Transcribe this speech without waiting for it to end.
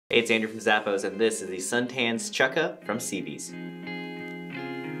Hey, it's Andrew from Zappos, and this is the Suntans Chukka from SeaVees.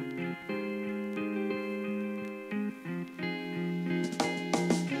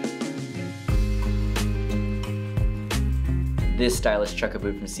 This stylish Chukka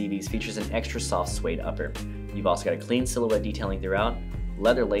boot from SeaVees features an extra soft suede upper. You've also got a clean silhouette detailing throughout,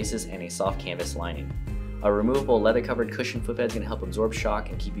 leather laces, and a soft canvas lining. A removable leather-covered cushion footbed is going to help absorb shock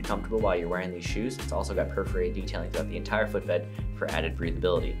and keep you comfortable while you're wearing these shoes. It's also got perforated detailing throughout the entire footbed for added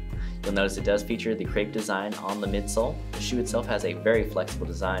breathability. You'll notice it does feature the crepe design on the midsole. The shoe itself has a very flexible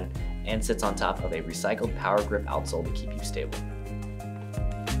design and sits on top of a recycled power grip outsole to keep you stable.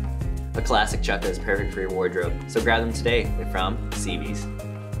 A classic Chukka is perfect for your wardrobe, so grab them today. They're from SeaVees.